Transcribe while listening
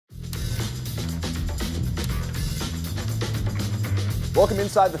Welcome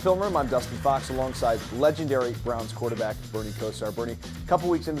inside the film room. I'm Dustin Fox alongside legendary Browns quarterback Bernie Kosar. Bernie, a couple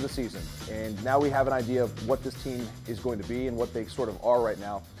weeks into the season, and now we have an idea of what this team is going to be and what they sort of are right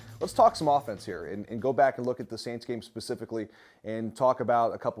now. Let's talk some offense here and go back and look at the Saints game specifically and talk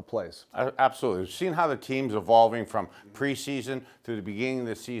about a couple plays. Absolutely. We've seen how the team's evolving from preseason through the beginning of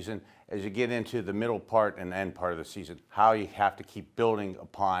the season as you get into the middle part and end part of the season, how you have to keep building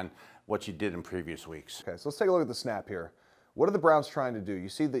upon what you did in previous weeks. Okay, so let's take a look at the snap here. What are the Browns trying to do? You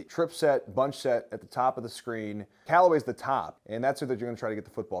see the trip set, bunch set at the top of the screen. Callaway's the top, and that's who that you're going to try to get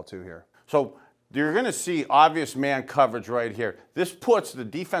the football to here. So you're going to see obvious man coverage right here. This puts the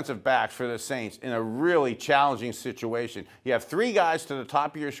defensive backs for the Saints in a really challenging situation. You have three guys to the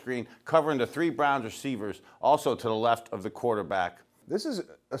top of your screen covering the three Browns receivers, also to the left of the quarterback. This is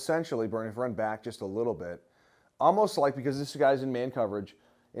essentially, Bernie, if we run back just a little bit, almost like, because this guy's in man coverage,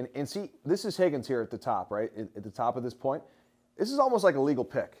 and see, this is Higgins here at the top, right, at the top of this point. This is almost like a legal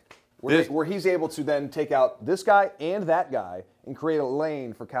pick, where he's able to then take out this guy and that guy and create a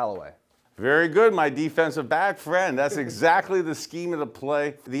lane for Callaway. Very good, my defensive back friend. That's exactly the scheme of the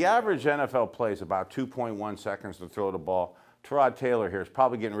play. The average NFL play is about 2.1 seconds to throw the ball. Tyrod Taylor here is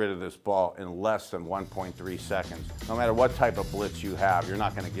probably getting rid of this ball in less than 1.3 seconds. No matter what type of blitz you have, you're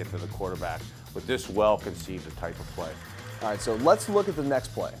not going to get to the quarterback with this well-conceived type of play. All right, so let's look at the next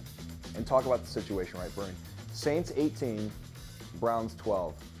play and talk about the situation, right, Bernie? Saints 18, Browns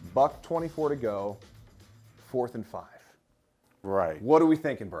 12. Buck 24 to go, 4th and 5. Right. What are we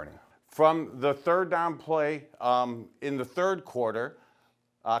thinking, Bernie? From the third down play in the third quarter,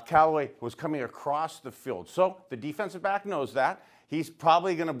 Callaway was coming across the field. So the defensive back knows that. He's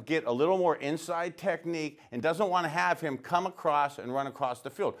probably going to get a little more inside technique and doesn't want to have him come across and run across the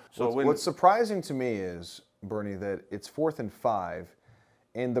field. So what's surprising to me is, Bernie, that it's 4th and 5,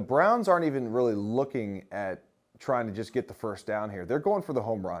 and the Browns aren't even really looking at trying to just get the first down here. They're going for the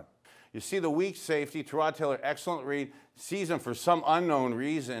home run. You see the weak safety, Tyrod Taylor, excellent read, sees him for some unknown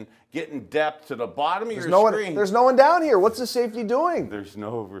reason, getting depth to the bottom of your screen. There's no one down here. What's the safety doing? There's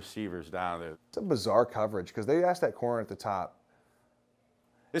no receivers down there. It's a bizarre coverage because they asked that corner at the top.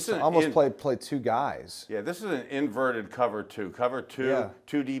 This is almost play two guys. Yeah, this is an inverted cover two. Cover two, yeah.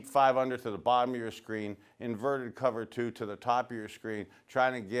 2 deep, 5 under to the bottom of your screen. Inverted cover two to the top of your screen,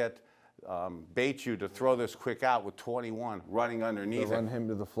 trying to get bait you to throw this quick out with 21 running underneath run him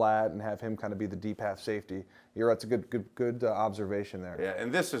to the flat and have him kind of be the deep half safety. You're right, it's a good observation there. Yeah,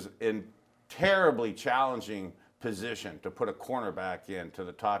 and this is in terribly challenging position to put a cornerback in to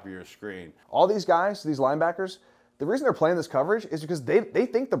the top of your screen. All these guys, these linebackers, the reason they're playing this coverage is because they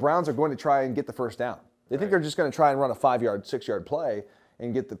think the Browns are going to try and get the first down. They think they're just going to try and run a 5-yard, 6-yard play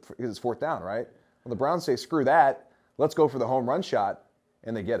and get because it's 4th down, right? Well, the Browns say, screw that, let's go for the home run shot,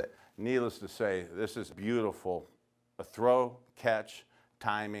 and they get it. Needless to say, this is beautiful. A throw, catch,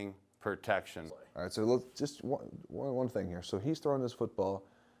 timing, protection. All right, so let's just one thing here. So he's throwing this football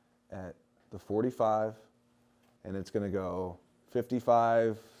at the 45, and it's going to go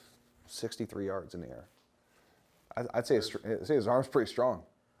 55, 63 yards in the air. I'd say his arm's pretty strong.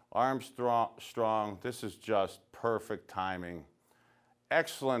 Arm's strong. This is just perfect timing.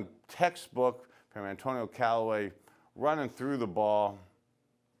 Excellent textbook from Antonio Callaway, running through the ball.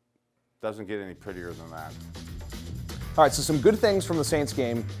 Doesn't get any prettier than that. All right, so some good things from the Saints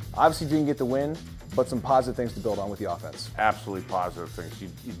game. Obviously didn't get the win, but some positive things to build on with the offense. Absolutely positive things.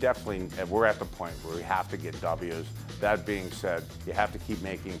 You definitely, we're at the point where we have to get W's. That being said, you have to keep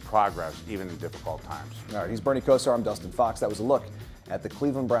making progress even in difficult times. All right, he's Bernie Kosar. I'm Dustin Fox. That was a look at the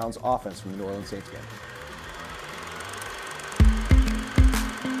Cleveland Browns offense from the New Orleans Saints game.